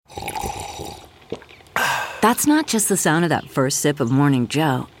That's not just the sound of that first sip of Morning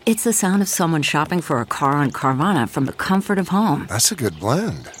Joe. It's the sound of someone shopping for a car on Carvana from the comfort of home. That's a good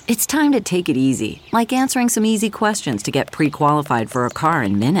blend. It's time to take it easy, like answering some easy questions to get pre-qualified for a car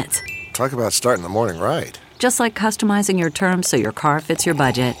in minutes. Talk about starting the morning right. Just like customizing your terms so your car fits your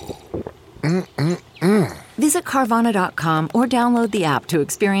budget. Visit Carvana.com or download the app to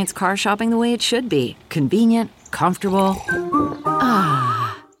experience car shopping the way it should be. Convenient, comfortable. Ah.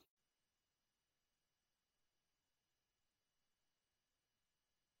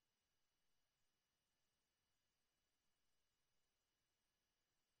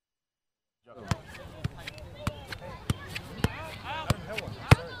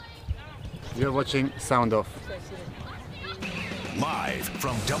 You're watching Sound Off. Live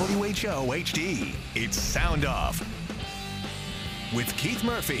from WHO HD, it's Sound Off with Keith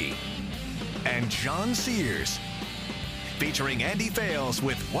Murphy and John Sears, featuring Andy Fales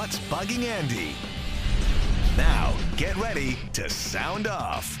with What's Bugging Andy. Now, get ready to sound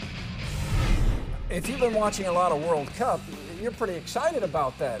off. If you've been watching a lot of World Cup, you're pretty excited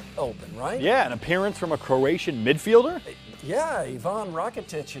about that open, right? Yeah, an appearance from a Croatian midfielder. Yeah, Ivan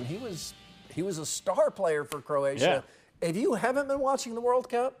Rakitic, and he was a star player for Croatia. Yeah. If you haven't been watching the World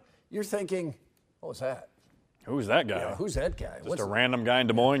Cup, you're thinking, what was that? Who's that guy? Yeah, who's that guy? Just a random guy in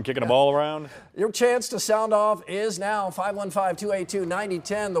Des Moines kicking a ball around? Your chance to sound off is now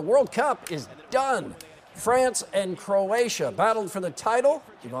 515-282-9010. The World Cup is done. France and Croatia battled for the title.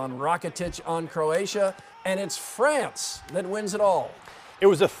 Ivan Rakitic on Croatia, and it's France that wins it all. It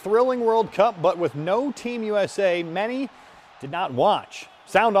was a thrilling World Cup, but with no Team USA, many did not watch.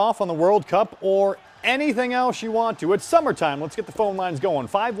 Sound off on the World Cup or anything else you want to. It's summertime. Let's get the phone lines going.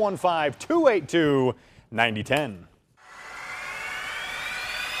 515-282-9010.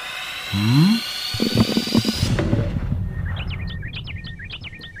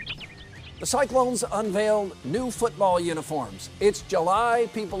 The Cyclones unveiled new football uniforms. It's July,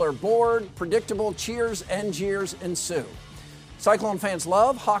 people are bored, predictable cheers and jeers ensue. Cyclone fans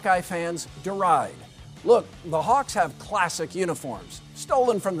love, Hawkeye fans deride. Look, the Hawks have classic uniforms,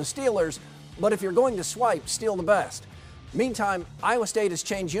 stolen from the Steelers, but if you're going to swipe, steal the best. Meantime, Iowa State has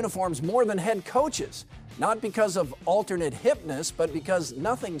changed uniforms more than head coaches, not because of alternate hipness, but because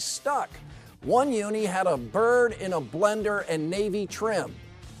nothing stuck. One uni had a bird in a blender and navy trim.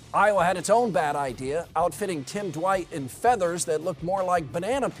 Iowa had its own bad idea, outfitting Tim Dwight in feathers that looked more like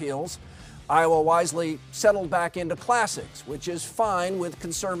banana peels. Iowa wisely settled back into classics, which is fine with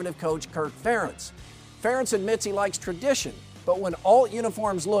conservative coach Kirk Ferentz. Ferentz admits he likes tradition, but when alt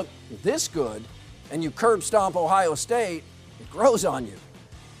uniforms look this good and you curb stomp Ohio State, it grows on you.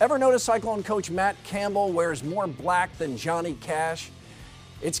 Ever notice Cyclone coach Matt Campbell wears more black than Johnny Cash?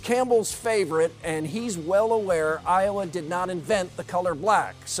 It's Campbell's favorite, and he's well aware Iowa did not invent the color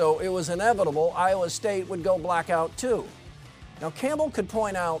black, so it was inevitable Iowa State would go blackout too. Now, Campbell could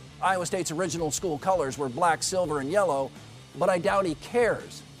point out Iowa State's original school colors were black, silver, and yellow, but I doubt he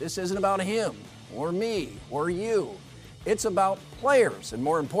cares. This isn't about him, or me, or you. It's about players, and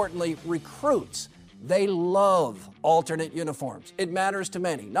more importantly, recruits. They love alternate uniforms. It matters to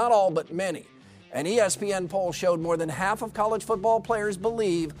many, not all, but many. An ESPN poll showed more than half of college football players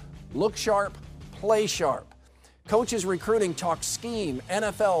believe look sharp, play sharp. Coaches recruiting talk scheme,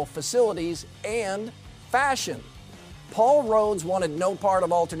 NFL, facilities, and fashion. Paul Rhodes wanted no part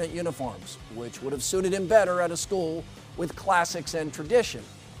of alternate uniforms, which would have suited him better at a school with classics and tradition.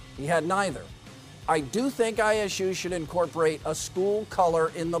 He had neither. I do think ISU should incorporate a school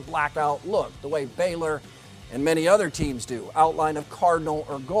color in the blackout look, the way Baylor and many other teams do, outline of cardinal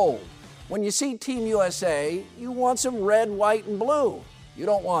or gold. When you see Team USA, you want some red, white, and blue. You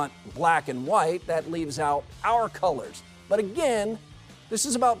don't want black and white. That leaves out our colors. But again, this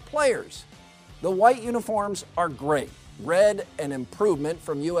is about players. The white uniforms are great. Red, an improvement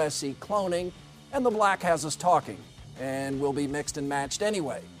from USC cloning, and the black has us talking, and will be mixed and matched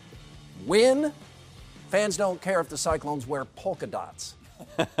anyway. Win? Fans don't care if the Cyclones wear polka dots.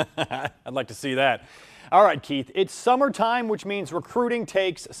 I'd like to see that. All right, Keith, it's summertime, which means recruiting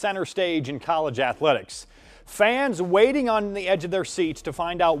takes center stage in college athletics. Fans waiting on the edge of their seats to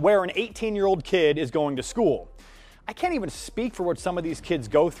find out where an 18-year-old kid is going to school. I can't even speak for what some of these kids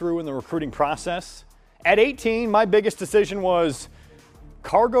go through in the recruiting process. At 18, my biggest decision was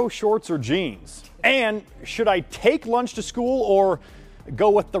cargo shorts or jeans. And should I take lunch to school or go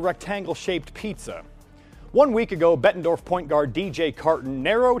with the rectangle-shaped pizza? 1 week ago, Bettendorf point guard DJ Carton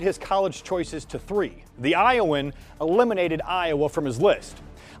narrowed his college choices to 3. The Iowan eliminated Iowa from his list.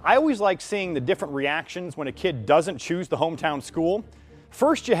 I always like seeing the different reactions when a kid doesn't choose the hometown school.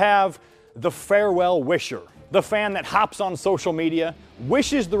 First, you have the farewell wisher. The fan that hops on social media,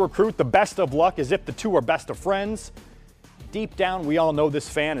 wishes the recruit the best of luck as if the two are best of friends. Deep down, we all know this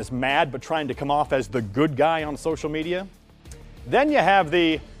fan is mad but trying to come off as the good guy on social media. Then you have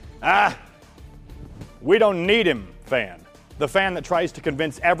the, we don't need him fan. The fan that tries to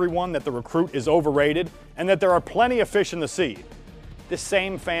convince everyone that the recruit is overrated and that there are plenty of fish in the sea. This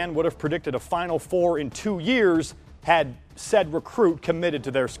same fan would have predicted a Final Four in 2 years had said recruit committed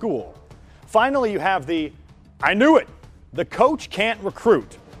to their school. Finally, you have the, I knew it, the coach can't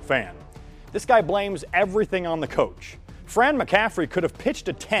recruit fan. This guy blames everything on the coach. Fran McCaffrey could have pitched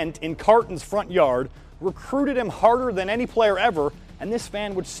a tent in Carton's front yard, recruited him harder than any player ever, and this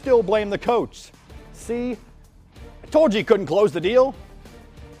fan would still blame the coach. See, I told you he couldn't close the deal.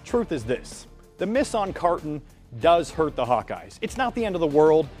 Truth is this, the miss on Carton does hurt the Hawkeyes. It's not the end of the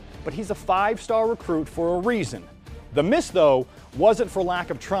world, but he's a 5-star recruit for a reason. The miss, though, wasn't for lack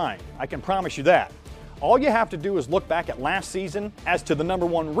of trying. I can promise you that. All you have to do is look back at last season as to the number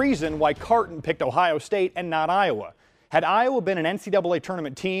one reason why Carton picked Ohio State and not Iowa. Had Iowa been an NCAA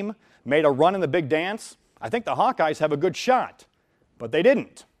tournament team, made a run in the big dance, I think the Hawkeyes have a good shot. But they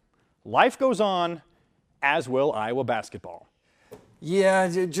didn't. Life goes on, as will Iowa basketball. Yeah,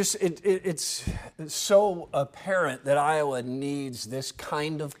 it's so apparent that Iowa needs this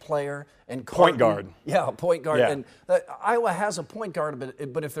kind of player. And Carton, point guard. Yeah, point guard. Yeah. And Iowa has a point guard,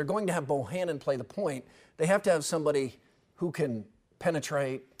 but if they're going to have Bohannon play the point, they have to have somebody who can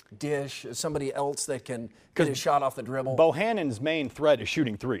penetrate, dish, somebody else that can get a shot off the dribble. Bohannon's main threat is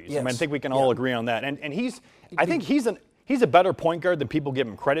shooting threes. Yes. I mean, I think we can all agree on that. And I think he's a better point guard than people give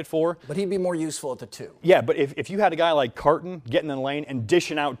him credit for. But he'd be more useful at the 2. Yeah, but if you had a guy like Carton getting in the lane and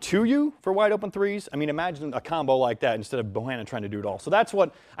dishing out to you for wide open threes, I mean, imagine a combo like that instead of Bohannon trying to do it all. So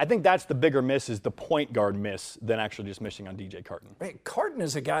I think that's the bigger miss, is the point guard miss than actually just missing on DJ Carton. Hey, Carton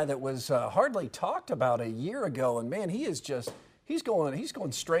is a guy that was hardly talked about a year ago, and man, he is just he's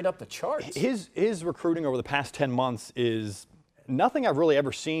going straight up the charts. His recruiting over the past 10 months is nothing I've really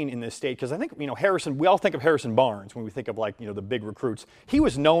ever seen in this state, because I think, Harrison, we all think of Harrison Barnes when we think of the big recruits. He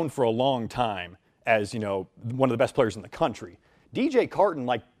was known for a long time as, one of the best players in the country. DJ Carton,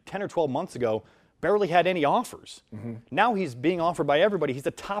 like 10 or 12 months ago, barely had any offers. Mm-hmm. Now he's being offered by everybody. He's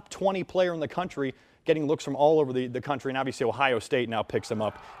a top 20 player in the country, getting looks from all over the country, and obviously Ohio State now picks him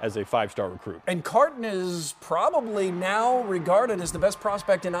up as a 5-star recruit. And Carton is probably now regarded as the best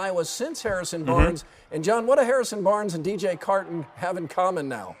prospect in Iowa since Harrison Barnes. Mm-hmm. And John, what do Harrison Barnes and DJ Carton have in common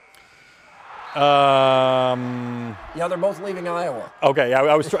now? Yeah, they're both leaving Iowa. Okay,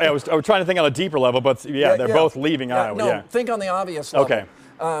 I was trying to think on a deeper level, but they're both leaving Iowa. No, think on the obvious level. Okay.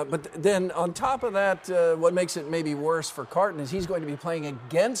 But then on top of that, what makes it maybe worse for Carton is he's going to be playing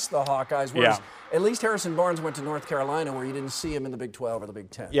against the Hawkeyes, whereas at least Harrison Barnes went to North Carolina, where you didn't see him in the Big 12 or the Big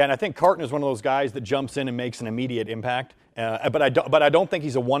 10. Yeah, and I think Carton is one of those guys that jumps in and makes an immediate impact. But I don't think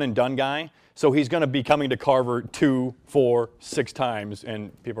he's a one-and-done guy. So he's going to be coming to Carver 2, 4, 6 times,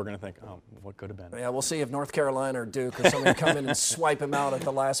 and people are going to think, oh, what could have been? Yeah, we'll see if North Carolina or Duke or somebody come in and swipe him out at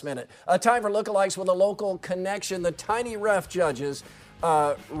the last minute. Time for lookalikes with a local connection. The Tiny Ref judges.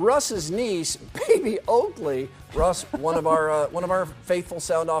 Russ's niece, Baby Oakley. Russ, one of our faithful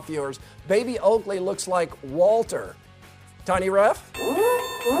SoundOFF viewers. Baby Oakley looks like Walter. Tiny Ref?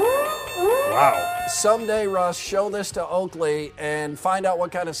 Wow. Someday, Russ, show this to Oakley and find out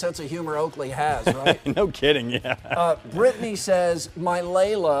what kind of sense of humor Oakley has, right? No kidding, yeah. Brittany says, my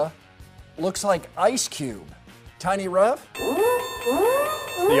Layla looks like Ice Cube. Tiny Ref?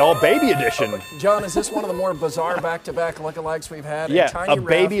 The all-baby edition. John, is this one of the more bizarre back-to-back lookalikes we've had? Yeah, Tiny Ref,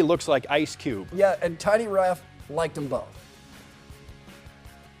 baby looks like Ice Cube. Yeah, and Tiny Ref liked them both.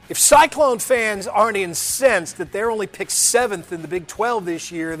 If Cyclone fans aren't incensed that they're only picked 7th in the Big 12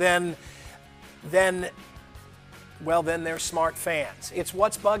 this year, then they're smart fans. It's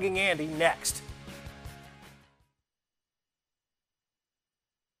What's Bugging Andy next.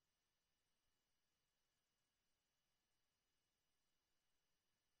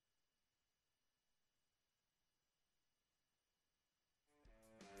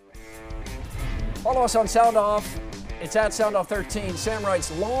 Follow us on SoundOFF. It's at SoundOFF13. Sam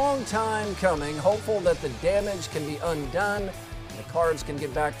writes, long time coming, hopeful that the damage can be undone and the Cards can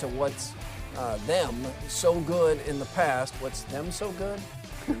get back to what's them so good in the past. What's them so good?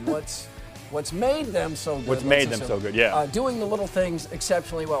 What's made them so good? What's made them so good, yeah. Doing the little things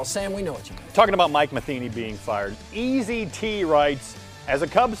exceptionally well. Sam, we know what you mean. Talking about Mike Matheny being fired. Easy T writes, as a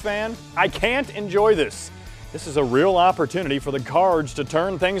Cubs fan, I can't enjoy this. This is a real opportunity for the Cards to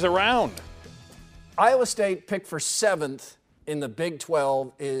turn things around. Iowa State picked for 7th in the Big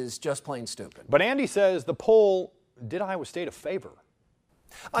 12 is just plain stupid. But Andy says the poll did Iowa State a favor.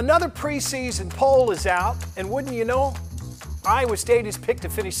 Another preseason poll is out, and wouldn't you know, Iowa State is picked to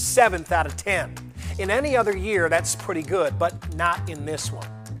finish 7th out of 10. In any other year, that's pretty good, but not in this one.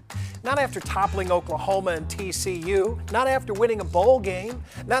 Not after toppling Oklahoma and TCU, not after winning a bowl game,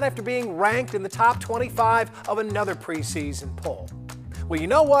 not after being ranked in the top 25 of another preseason poll. Well, you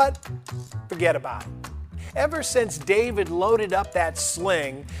know what? Forget about it. Ever since David loaded up that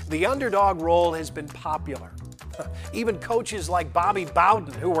sling, the underdog role has been popular. Even coaches like Bobby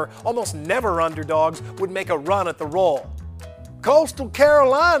Bowden, who were almost never underdogs, would make a run at the role. Coastal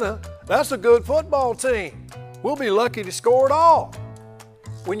Carolina, that's a good football team. We'll be lucky to score it all.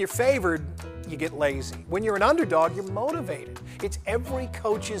 When you're favored, you get lazy. When you're an underdog, you're motivated. It's every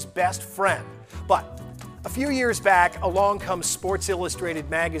coach's best friend. But a few years back, along comes Sports Illustrated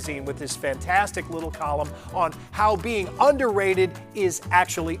magazine with this fantastic little column on how being underrated is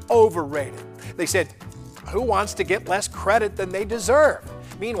actually overrated. They said, who wants to get less credit than they deserve?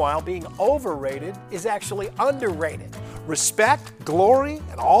 Meanwhile, being overrated is actually underrated. Respect, glory,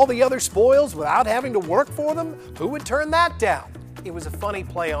 and all the other spoils without having to work for them? Who would turn that down? It was a funny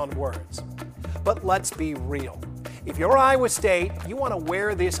play on words. But let's be real. If you're Iowa State, you want to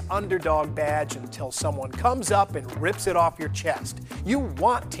wear this underdog badge until someone comes up and rips it off your chest. You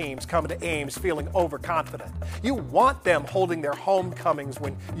want teams coming to Ames feeling overconfident. You want them holding their homecomings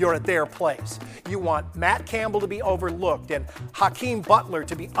when you're at their place. You want Matt Campbell to be overlooked and Hakeem Butler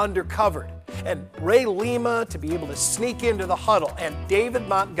to be undercovered and Ray Lima to be able to sneak into the huddle and David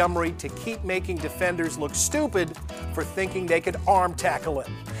Montgomery to keep making defenders look stupid for thinking they could arm tackle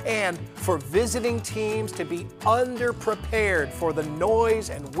him, and for visiting teams to be underprepared for the noise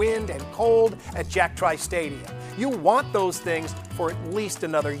and wind and cold at Jack Trice Stadium. You want those things for at least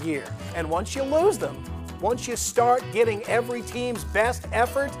another year, and once you lose them, once you start getting every team's best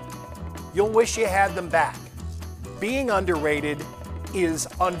effort, you'll wish you had them back. Being underrated is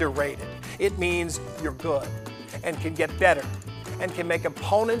underrated. It means you're good and can get better and can make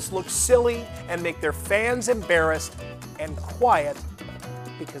opponents look silly and make their fans embarrassed and quiet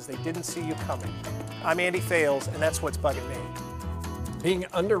because they didn't see you coming. I'm Andy Fales, and that's what's bugging me. Being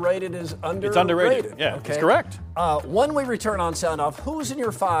underrated is underrated. It's underrated. Yeah, okay. That's correct. When we return on Sound Off, Who's in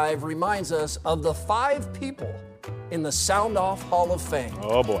Your Five reminds us of the 5 people in the Sound Off Hall of Fame.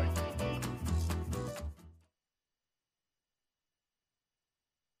 Oh, boy.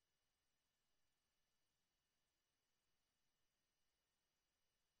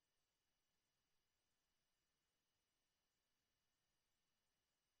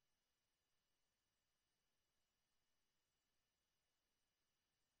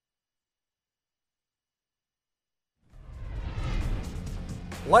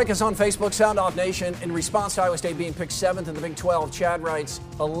 Like us on Facebook, Sound Off Nation. In response to Iowa State being picked 7th in the Big 12, Chad writes,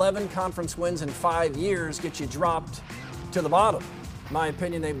 11 conference wins in 5 years get you dropped to the bottom. In my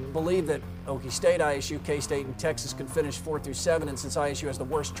opinion, they believe that Okie State, ISU, K-State, and Texas can finish 4 through 7, and since ISU has the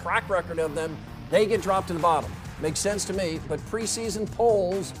worst track record of them, they get dropped to the bottom. Makes sense to me, but preseason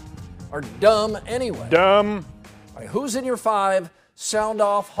polls are dumb anyway. Dumb. All right, who's in your 5 Sound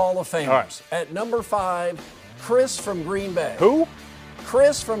Off Hall of Famers? Right. At number 5, Chris from Green Bay. Who?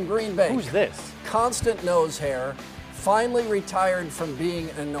 Chris from Green Bay. Who's this? Constant nose hair, finally retired from being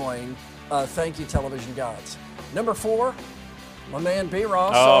annoying. Thank you, television gods. Number 4, my man B.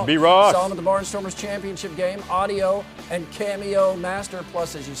 Ross. B. Ross. Saw him at the Barnstormers championship game. Audio and cameo master.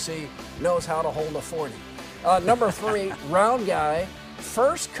 Plus, as you see, knows how to hold a 40. Number 3, Round Guy.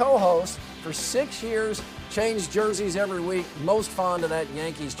 First co-host for 6 years. Changed jerseys every week. Most fond of that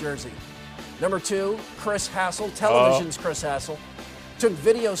Yankees jersey. Number 2, Chris Hassel. Television's Chris Hassel. Took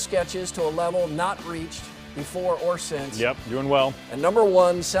video sketches to a level not reached before or since. Yep, doing well. And number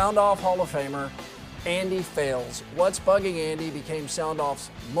 1, Sound Off Hall of Famer, Andy Fales. What's Bugging Andy became Sound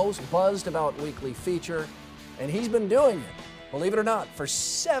Off's most buzzed about weekly feature, and he's been doing it, believe it or not, for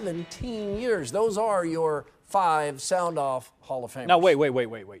 17 years. Those are your 5 Sound Off Hall of Famers. Now,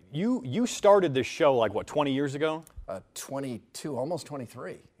 wait. You started this show like, what, 20 years ago? 22, almost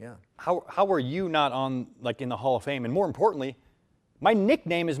 23, yeah. How were you not on, like, in the Hall of Fame? And more importantly, my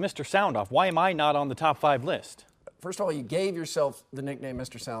nickname is Mr. Soundoff. Why am I not on the top 5 list? First of all, you gave yourself the nickname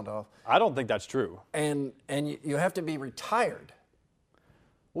Mr. Soundoff. I don't think that's true. And you have to be retired.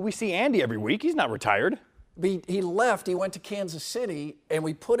 Well, we see Andy every week. He's not retired. He left. He went to Kansas City, and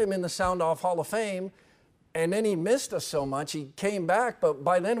we put him in the Sound Off Hall of Fame. And then he missed us so much, he came back. But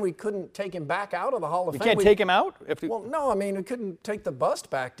by then, we couldn't take him back out of the Hall of Fame. We can't take him out? Well, no. I mean, we couldn't take the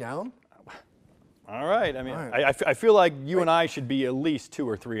bust back down. All right. I mean, All right. I feel like you and I should be at least 2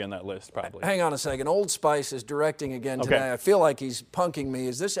 or 3 on that list, probably. Hang on a second. Old Spice is directing again today. Okay. I feel like he's punking me.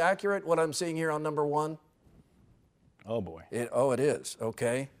 Is this accurate, what I'm seeing here on number 1? Oh, boy. It is.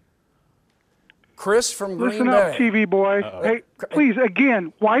 Okay. Chris from Green Listen Bay. up, TV boy. Hey, please,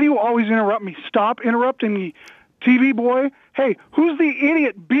 again, why do you always interrupt me? Stop interrupting me, TV boy. Hey, who's the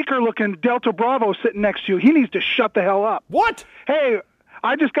idiot beaker-looking Delta Bravo sitting next to you? He needs to shut the hell up. What? Hey,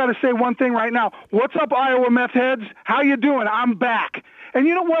 I just got to say one thing right now. What's up, Iowa meth heads? How you doing? I'm back. And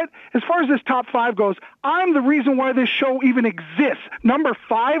you know what? As far as this top 5 goes, I'm the reason why this show even exists. Number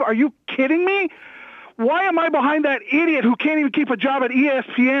 5? Are you kidding me? Why am I behind that idiot who can't even keep a job at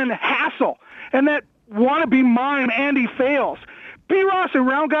ESPN, Hassel, and that wannabe mime, Andy Fales? B. Ross and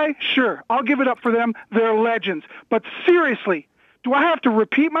Round Guy, sure, I'll give it up for them. They're legends. But seriously, do I have to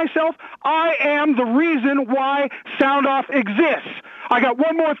repeat myself? I am the reason why SoundOFF exists. I got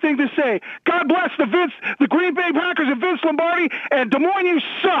one more thing to say. God bless the Green Bay Packers and Vince Lombardi, and Des Moines, you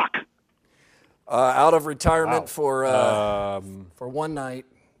suck. Out of retirement for one night.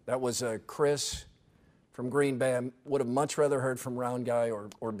 That was Chris from Green Bay. I would have much rather heard from Round Guy or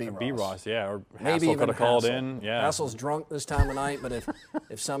B. Ross. B. Ross, yeah. Or Maybe Hassel even could have called Hassel. in. Yeah. Hassel's drunk this time of night, but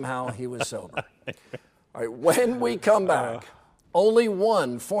if somehow he was sober. All right, when we come back, only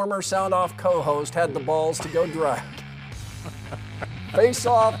one former SoundOFF co-host had the balls to go drag. Face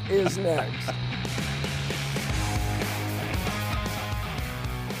Off is next.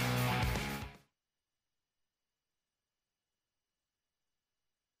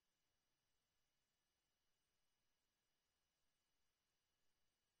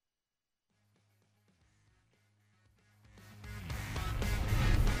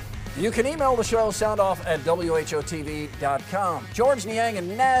 You can email the show, soundoff at WHOTV.com. George Niang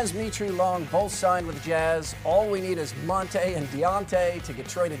and Naz Mitri Long both signed with the Jazz. All we need is Monte and Deontay to get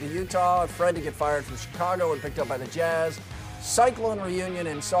traded to Utah, Fred to get fired from Chicago and picked up by the Jazz, Cyclone reunion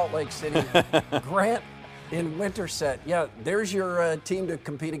in Salt Lake City, Grant in Winterset. Yeah, there's your team to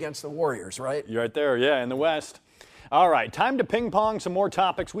compete against the Warriors, right? You're right there, yeah, in the West. All right, time to ping pong some more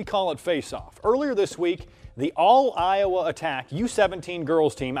topics. We call it Face Off. Earlier this week, the All-Iowa Attack U17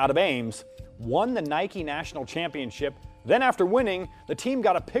 girls team out of Ames won the Nike National Championship. Then after winning, the team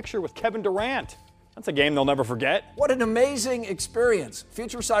got a picture with Kevin Durant. That's a game they'll never forget. What an amazing experience.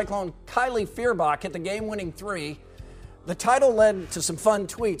 Future Cyclone Kylie Fierbach hit the game-winning 3. The title led to some fun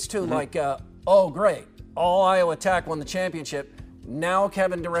tweets, too, like, oh, great, All-Iowa Attack won the championship. Now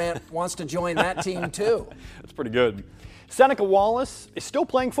Kevin Durant wants to join that team, too. That's pretty good. Seneca Wallace is still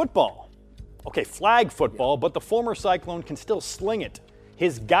playing football. Okay, flag football, but the former Cyclone can still sling it.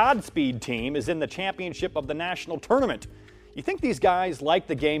 His Godspeed team is in the championship of the national tournament. You think these guys like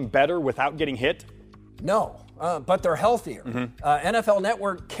the game better without getting hit? No, but they're healthier. NFL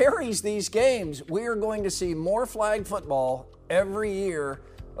Network carries these games. We are going to see more flag football every year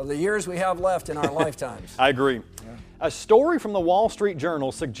of the years we have left in our lifetimes. I agree. Yeah. A story from the Wall Street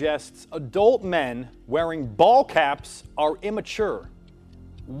Journal suggests adult men wearing ball caps are immature.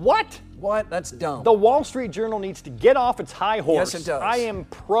 What? What? That's dumb. The Wall Street Journal needs to get off its high horse. Yes, it does. I am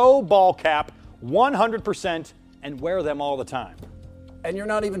pro ball cap 100% and wear them all the time. And you're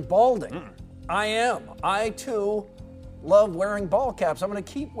not even balding. I am. I, too, love wearing ball caps. I'm going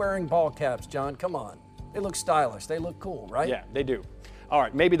to keep wearing ball caps, John. Come on. They look stylish. They look cool, right? Yeah, they do. All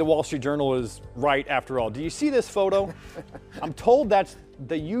right, maybe the Wall Street Journal is right after all. Do you see this photo? I'm told that's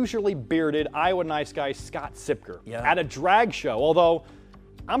the usually bearded Iowa nice guy Scott Sipker at a drag show, although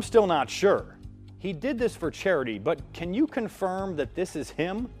I'm still not sure. He did this for charity, but can you confirm that this is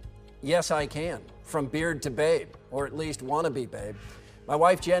him? Yes, I can. From beard to babe, or at least wannabe babe. My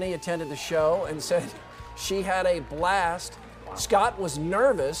wife Jenny attended the show and said she had a blast. Scott was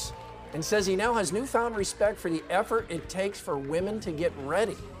nervous and says he now has newfound respect for the effort it takes for women to get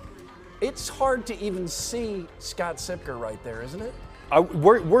ready. It's hard to even see Scott Sipker right there, isn't it?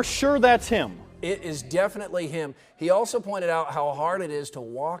 We're sure that's him. It is definitely him. He also pointed out how hard it is to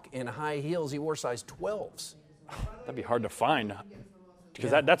walk in high heels. He wore size 12s. That'd be hard to find. Because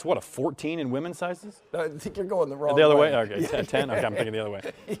that's what, a 14 in women's sizes? I think you're going the wrong way. The other way? Okay, 10? Okay, I'm thinking the other way.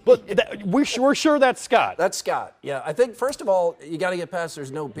 But we're sure that's Scott. That's Scott, yeah. I think, first of all, you got to get past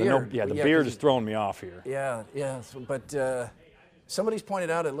there's no beard. The beard is throwing me off here. Yeah. But somebody's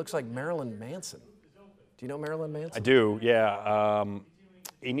pointed out it looks like Marilyn Manson. Do you know Marilyn Manson? I do, yeah.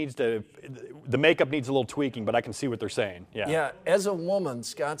 He needs to, the makeup needs a little tweaking, but I can see what they're saying. Yeah. Yeah, as a woman,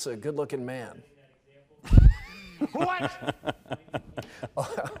 Scott's a good-looking man. What?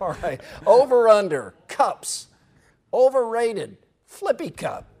 All right. Over, under, cups. Overrated. Flippy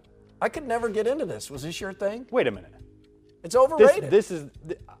cup. I could never get into this. Was this your thing? Wait a minute. It's overrated.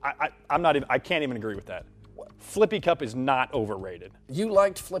 I can't even agree with that. Flippy cup is not overrated. You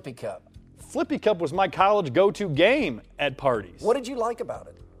liked Flippy cup. Flippy cup was my college go-to game at parties. What did you like about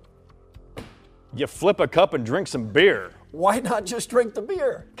it? You flip a cup and drink some beer. Why not just drink the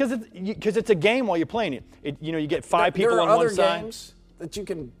beer? Because it's a game while you're playing it. You get five people on one side. There are other games that you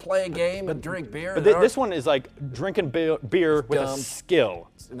can play a game and drink beer. But this one is like drinking beer with a skill.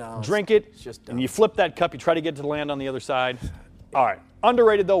 No, Drink it, it's just dumb. and you flip that cup. You try to get to land on the other side. All right.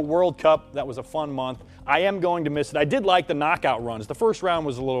 Underrated, though, World Cup. That was a fun month. I am going to miss it. I did like the knockout runs. The first round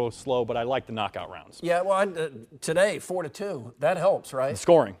was a little slow, but I like the knockout rounds. Yeah, well, today, 4-2. That helps, right?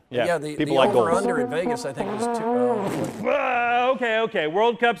 Scoring, yeah. Yeah, People the like goals. over-under in Vegas, I think, was 2. Okay.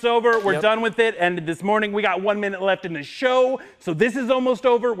 World Cup's over. We're done with it. And this morning, we got 1 minute left in the show. So this is almost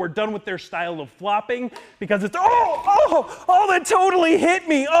over. We're done with their style of flopping because it's, that totally hit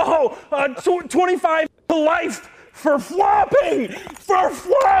me. 25 to life. For flopping!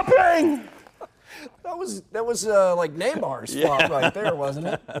 That was like Neymar's flop right there, wasn't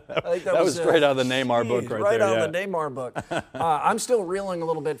it? I think that was straight out of the Neymar book right there. Right out of the Neymar book. I'm still reeling a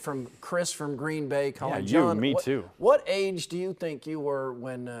little bit from Chris from Green Bay calling. John, me too. What age do you think you were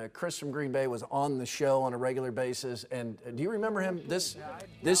when Chris from Green Bay was on the show on a regular basis? And do you remember him? This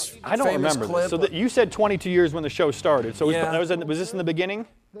I don't famous remember clip. this. So you said 22 years when the show started. So was this in the beginning?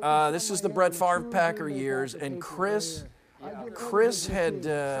 This is the Brett Favre Packer years, and Chris had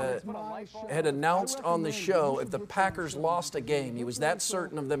announced on the show if the Packers lost a game, he was that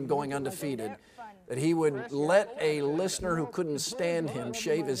certain of them going undefeated, that he would let a listener who couldn't stand him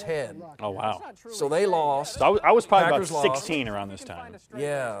shave his head. Oh, wow. So they lost. So I was probably Packers about 16 around this time.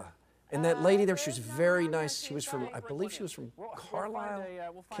 Yeah. And that lady there, she was very nice. I believe she was from Carlisle.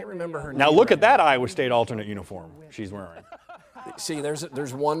 Can't remember her name. Now look at that Iowa State alternate uniform she's wearing. See,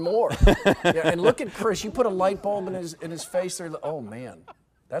 there's one more. Yeah, and look at Chris. You put a light bulb in his face there. Oh man,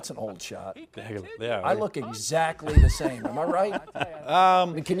 that's an old shot. Yeah. I look exactly the same. Am I right? I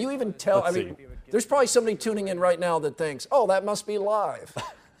mean, can you even tell? I mean, there's probably somebody tuning in right now that thinks, "Oh, that must be live."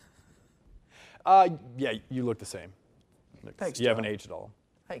 Yeah, you look the same. Thanks. You haven't aged at all.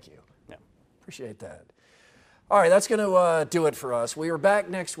 Thank you. Yeah. Appreciate that. All right, that's going to do it for us. We are back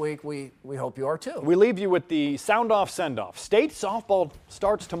next week. We hope you are too. We leave you with the SoundOFF send-off. State softball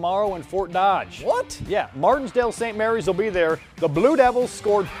starts tomorrow in Fort Dodge. What? Yeah, Martinsdale St. Mary's will be there. The Blue Devils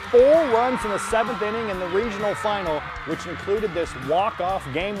scored 4 runs in the 7th inning in the regional final, which included this walk-off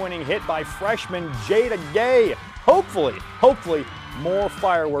game-winning hit by freshman Jada Gay. Hopefully, more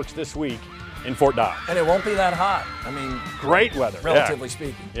fireworks this week in Fort Dodge. And it won't be that hot. I mean, great weather, relatively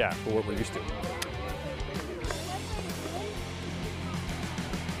speaking. Yeah, for what we're used to.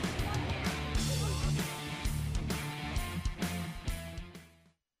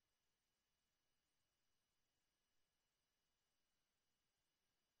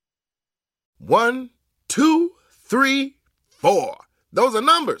 One, 2, 3, 4. Those are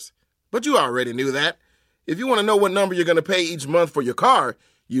numbers. But you already knew that. If you want to know what number you're going to pay each month for your car,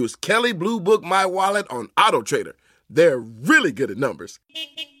 use Kelley Blue Book My Wallet on Auto Trader. They're really good at numbers.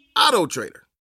 Auto Trader.